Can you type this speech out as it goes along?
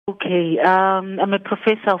Okay, I'm a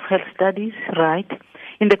professor of health studies, right,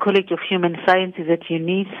 in the College of Human Sciences at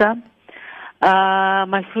Unisa.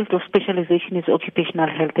 My field of specialization is occupational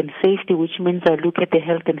health and safety, which means I look at the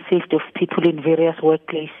health and safety of people in various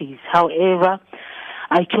workplaces. However,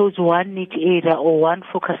 I chose one niche area or one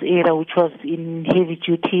focus area, which was in heavy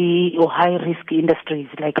duty or high risk industries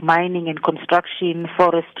like mining and construction,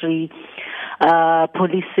 forestry,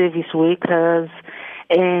 police service workers,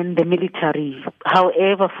 and the military.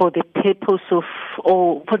 However, for the purpose of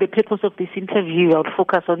this interview, I'll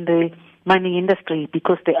focus on the mining industry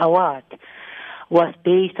because the award was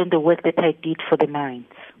based on the work that I did for the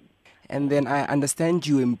mines. And then I understand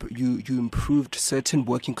you improved certain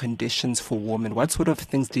working conditions for women. What sort of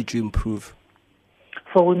things did you improve?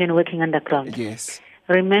 For women working underground? Yes.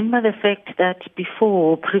 Remember the fact that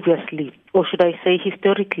previously, or should I say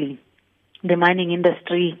historically, the mining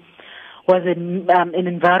industry was an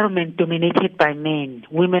environment dominated by men.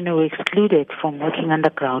 Women were excluded from working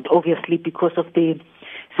underground, obviously because of the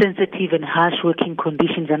sensitive and harsh working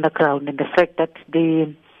conditions underground and the fact that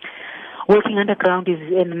the working underground is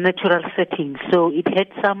in a natural setting, so it had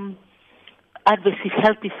some adverse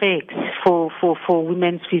health effects for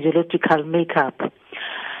women's physiological makeup.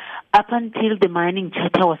 Up until the mining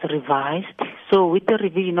charter was revised, so with the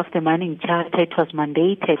revision of the mining charter, it was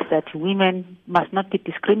mandated that women must not be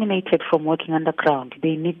discriminated from working underground.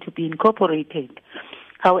 They need to be incorporated.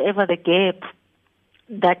 However, the gap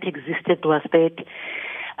that existed was that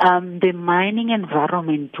the mining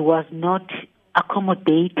environment was not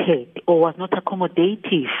accommodated or was not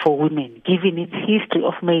accommodative for women, given its history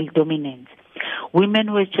of male dominance.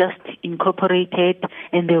 Women were just incorporated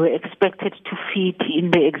and they were expected to fit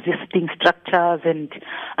in the existing structures and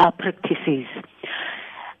practices.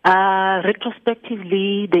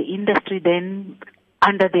 Retrospectively, the industry then,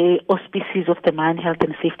 under the auspices of the Mine Health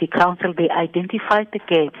and Safety Council, they identified the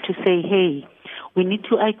gap to say, hey, we need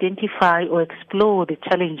to identify or explore the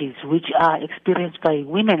challenges which are experienced by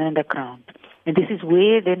women underground. And this is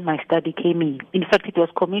where then my study came in. In fact, it was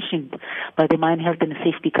commissioned by the Mine Health and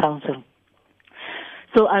Safety Council.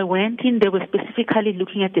 So I went in, they were specifically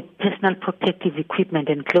looking at the personal protective equipment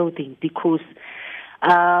and clothing because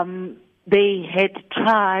they had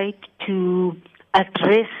tried to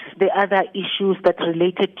address the other issues that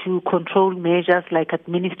related to control measures like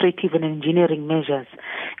administrative and engineering measures.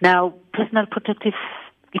 Now, personal protective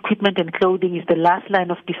equipment and clothing is the last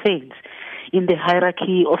line of defense in the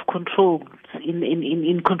hierarchy of controls,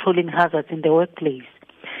 in controlling hazards in the workplace.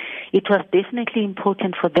 It was definitely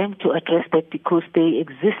important for them to address that because the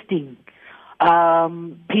existing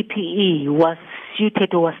PPE was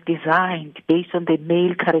suited or was designed based on the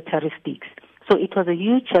male characteristics. So it was a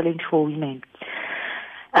huge challenge for women.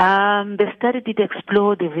 The study did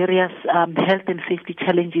explore the various health and safety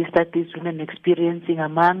challenges that these women were experiencing.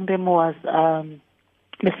 Among them was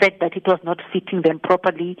the fact that it was not fitting them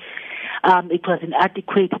properly. It was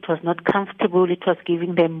inadequate, it was not comfortable, it was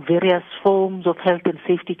giving them various forms of health and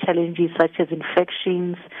safety challenges such as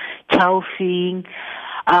infections, chafing,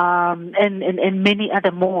 and many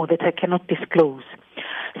other more that I cannot disclose.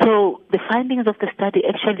 So the findings of the study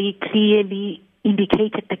actually clearly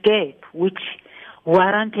indicated the gap, which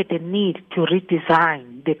warranted the need to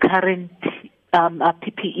redesign the current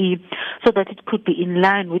PPE so that it could be in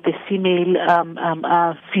line with the female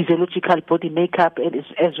physiological body makeup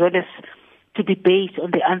as well as to be based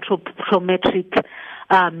on the anthropometric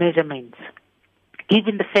measurements.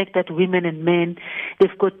 Given the fact that women and men,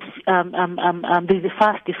 they've got, there's a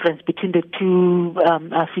vast difference between the two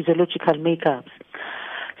physiological makeups.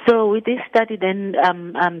 So with this study then,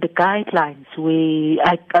 the guidelines,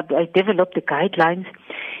 I developed the guidelines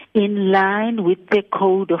in line with the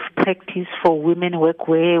Code of Practice for Women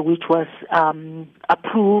Workwear, which was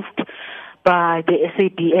approved by the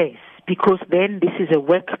SABS, because then this is a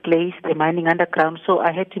workplace, the mining underground, so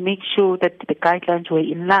I had to make sure that the guidelines were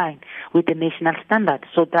in line with the national standards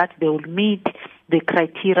so that they will meet the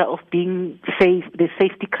criteria of being safe, the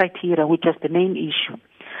safety criteria, which was the main issue.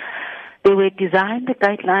 They were designed, the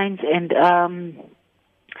guidelines, and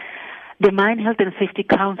the Mine Health and Safety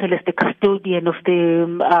Council, as the custodian of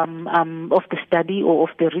the study or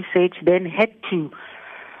of the research, then had to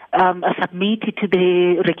submit it to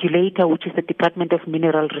the regulator, which is the Department of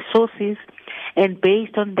Mineral Resources, and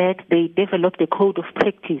based on that, they developed a code of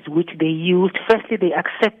practice, which they used. Firstly, they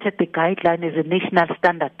accepted the guideline as a national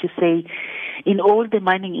standard to say, in all the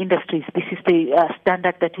mining industries, this is the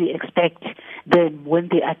standard that we expect them when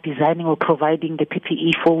they are designing or providing the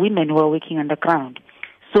PPE for women who are working underground.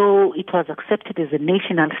 So it was accepted as a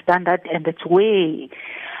national standard, and that's where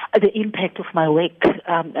the impact of my work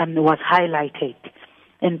was highlighted.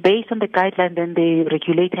 And based on the guideline, then the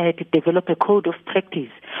regulator had to develop a code of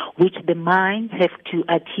practice which the mines have to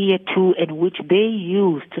adhere to and which they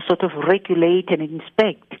use to sort of regulate and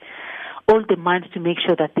inspect all the mines to make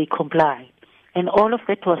sure that they comply. And all of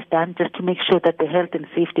that was done just to make sure that the health and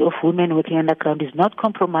safety of women working underground is not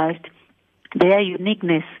compromised. Their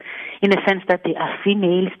uniqueness, in a sense that they are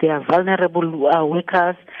females, they are vulnerable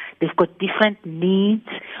workers, they've got different needs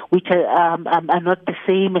which are not the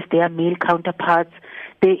same as their male counterparts.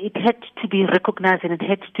 It had to be recognized and it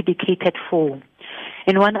had to be catered for.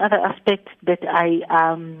 And one other aspect that I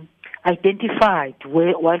identified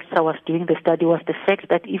whilst I was doing the study was the fact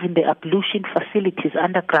that even the ablution facilities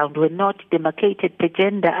underground were not demarcated per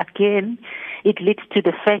gender. Again, it leads to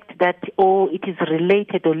the fact that, it is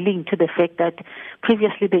related or linked to the fact that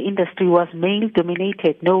previously the industry was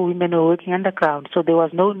male-dominated. No women were working underground, so there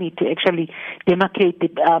was no need to actually demarcate the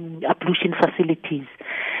ablution facilities.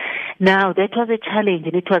 Now, that was a challenge,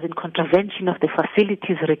 and it was in contravention of the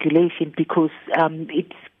facilities regulation because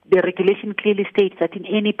the regulation clearly states that in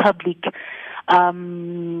any public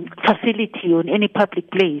facility or in any public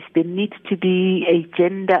place, there needs to be a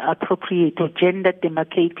gender-appropriate or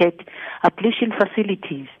gender-demarcated ablution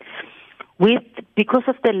facilities. Because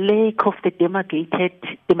of the lack of the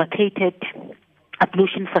demarcated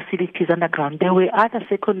ablution facilities underground, there were other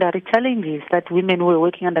secondary challenges that women who were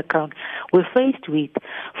working underground were faced with.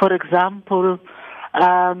 For example,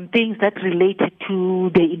 things that related to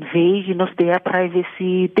the invasion of their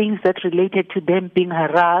privacy, things that related to them being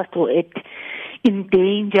harassed or in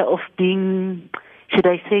danger of being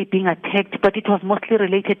attacked, but it was mostly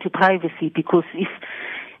related to privacy because if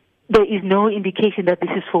there is no indication that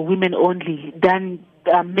this is for women only, then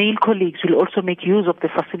male colleagues will also make use of the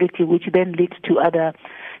facility, which then leads to other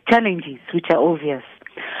challenges which are obvious.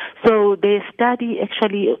 So the study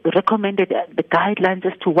actually recommended the guidelines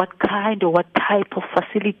as to what kind or what type of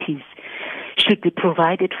facilities should be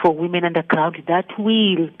provided for women underground that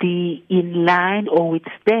will be in line or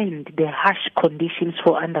withstand the harsh conditions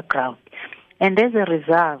for underground. And as a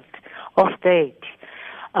result of that,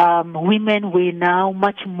 women were now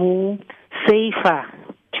much more safer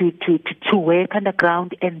to work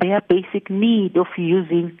underground, and their basic need of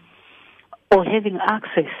using or having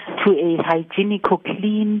access to a hygienic or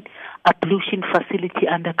clean ablution facility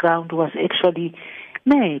underground was actually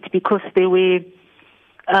met because they were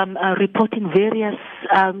reporting various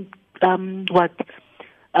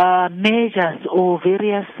measures or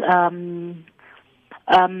various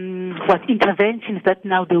interventions that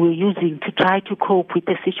now they were using to try to cope with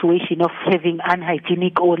the situation of having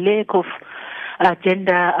unhygienic or lack of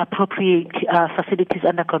gender-appropriate facilities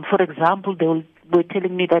underground. For example, they were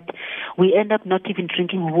telling me that we end up not even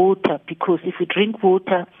drinking water because if we drink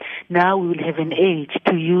water, now we will have an age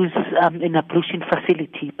to use an ablution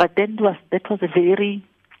facility. But then that was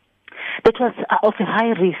of a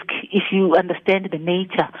high risk if you understand the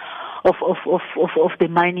nature of the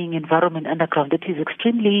mining environment underground. It is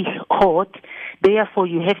extremely hot. Therefore,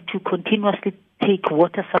 you have to continuously take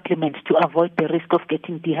water supplements to avoid the risk of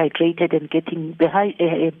getting dehydrated and getting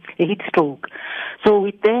a heat stroke. So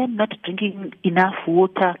with them not drinking enough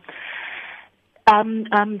water,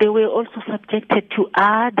 they were also subjected to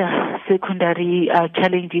other secondary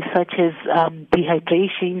challenges such as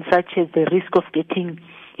dehydration, such as the risk of getting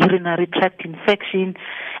urinary tract infection,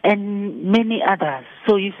 and many others.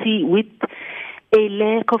 So you see, with a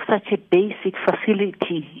lack of such a basic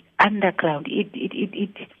facility underground, it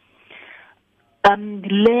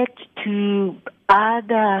led to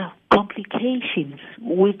other complications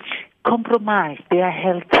which compromised their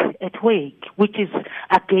health at work, which is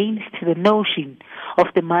against the notion of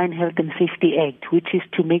the Mine Health and Safety Act, which is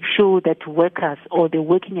to make sure that workers or the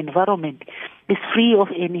working environment is free of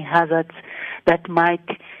any hazards that might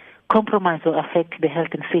compromise or affect the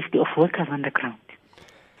health and safety of workers underground.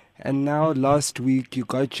 And now, last week, you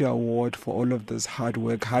got your award for all of this hard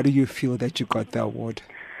work. How do you feel that you got the award?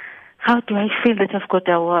 How do I feel that I've got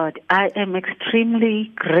the award? I am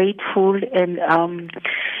extremely grateful and,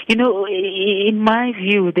 in my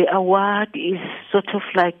view, the award is sort of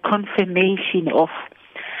like confirmation of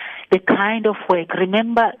the kind of work.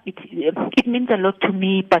 Remember, it means a lot to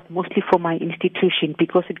me, but mostly for my institution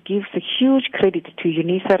because it gives a huge credit to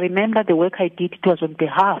Unisa. Remember, the work I did, it was on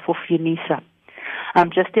behalf of Unisa. I'm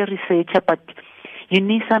just a researcher, but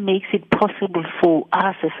Unisa makes it possible for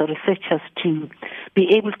us as researchers to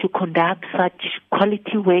be able to conduct such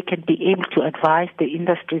quality work and be able to advise the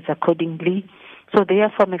industries accordingly. So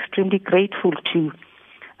therefore, I'm extremely grateful to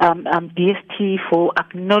DST for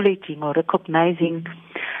acknowledging or recognizing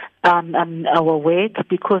our work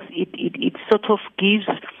because it sort of gives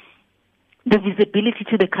the visibility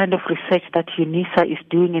to the kind of research that Unisa is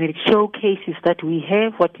doing, and it showcases that we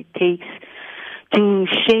have what it takes to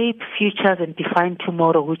shape futures and define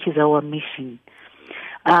tomorrow, which is our mission.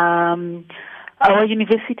 Our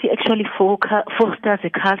university actually fosters a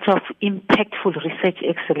culture of impactful research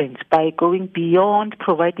excellence by going beyond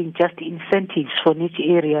providing just incentives for niche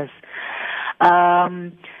areas.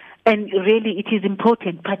 And really, it is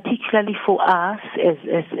important, particularly for us,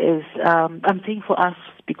 I'm saying for us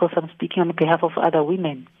because I'm speaking on behalf of other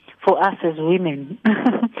women. For us as women,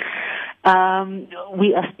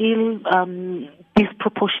 we are still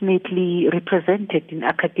disproportionately represented in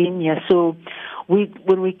academia. So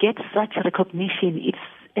when we get such recognition, it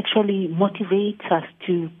actually motivates us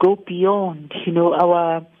to go beyond,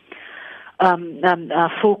 our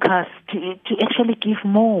focus to actually give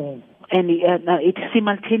more. And it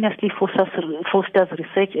simultaneously fosters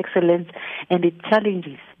research excellence, and it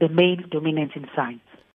challenges the male dominance in science.